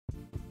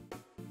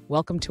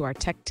Welcome to our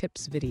Tech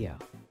Tips video.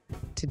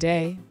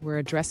 Today, we're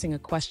addressing a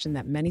question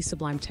that many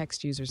Sublime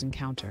Text users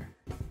encounter.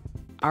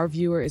 Our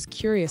viewer is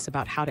curious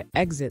about how to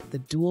exit the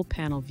dual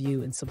panel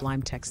view in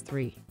Sublime Text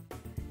 3.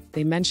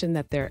 They mention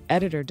that their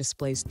editor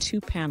displays two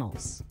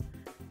panels,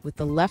 with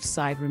the left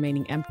side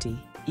remaining empty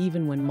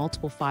even when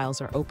multiple files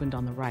are opened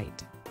on the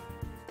right.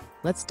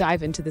 Let's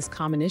dive into this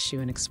common issue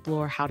and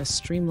explore how to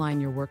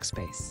streamline your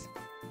workspace.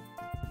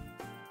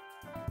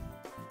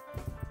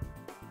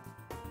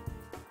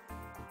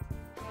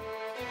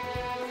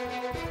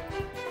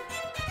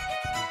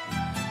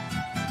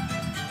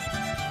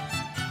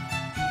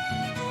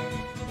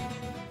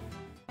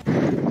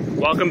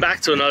 Welcome back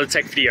to another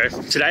tech video.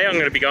 Today I'm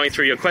going to be going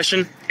through your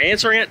question,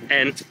 answering it,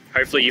 and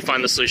hopefully you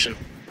find the solution.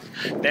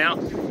 Now,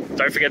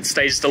 don't forget to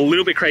stay just a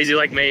little bit crazy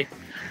like me,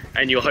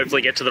 and you'll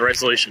hopefully get to the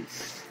resolution.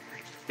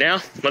 Now,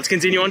 let's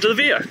continue on to the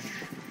video.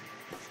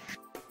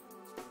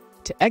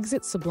 To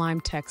exit Sublime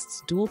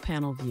Text's dual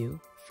panel view,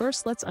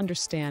 first let's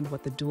understand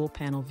what the dual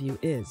panel view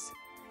is.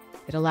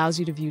 It allows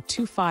you to view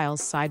two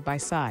files side by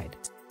side.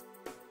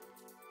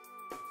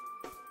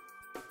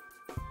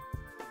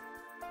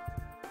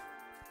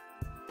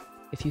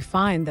 If you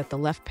find that the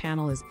left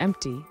panel is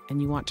empty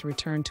and you want to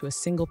return to a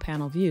single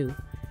panel view,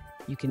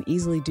 you can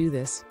easily do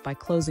this by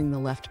closing the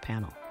left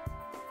panel.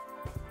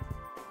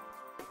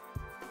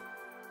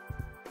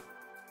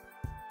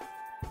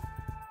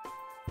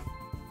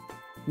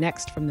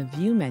 Next, from the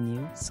View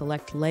menu,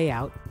 select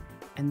Layout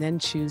and then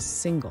choose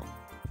Single.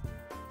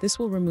 This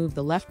will remove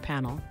the left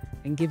panel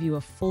and give you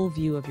a full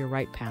view of your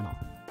right panel.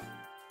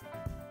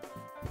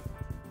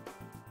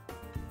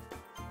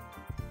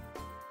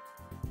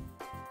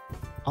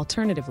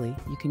 Alternatively,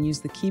 you can use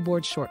the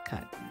keyboard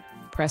shortcut.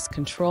 Press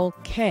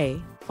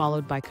Ctrl-K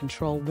followed by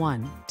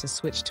Ctrl-1 to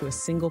switch to a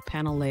single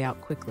panel layout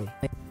quickly.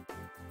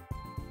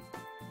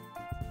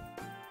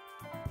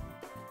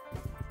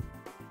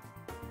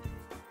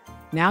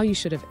 Now you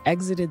should have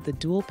exited the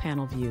dual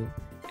panel view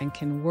and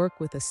can work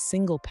with a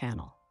single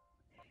panel.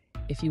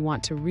 If you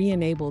want to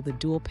re-enable the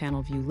dual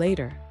panel view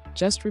later,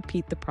 just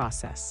repeat the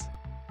process.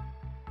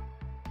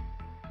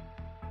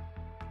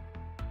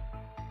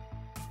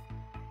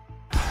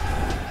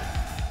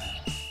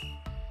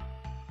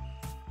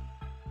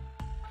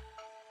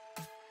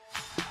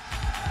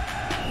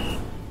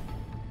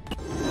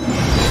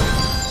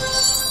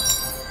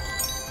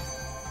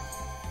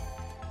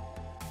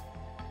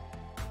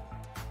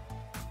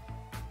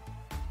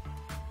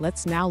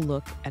 Let's now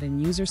look at a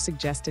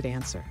user-suggested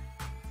answer.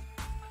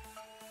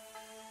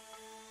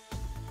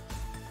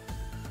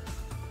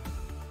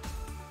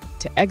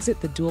 To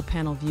exit the dual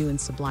panel view in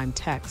Sublime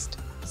Text,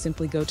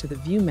 simply go to the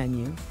View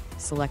menu,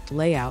 select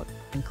Layout,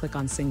 and click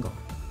on Single.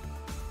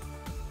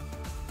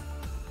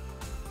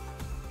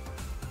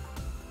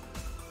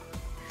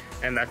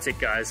 And that's it,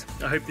 guys.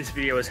 I hope this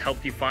video has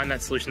helped you find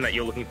that solution that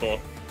you're looking for.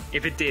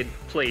 If it did,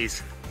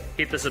 please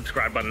hit the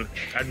subscribe button.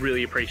 I'd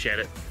really appreciate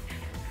it.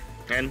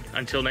 And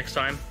until next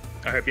time,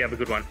 I hope you have a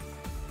good one.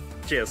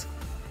 Cheers.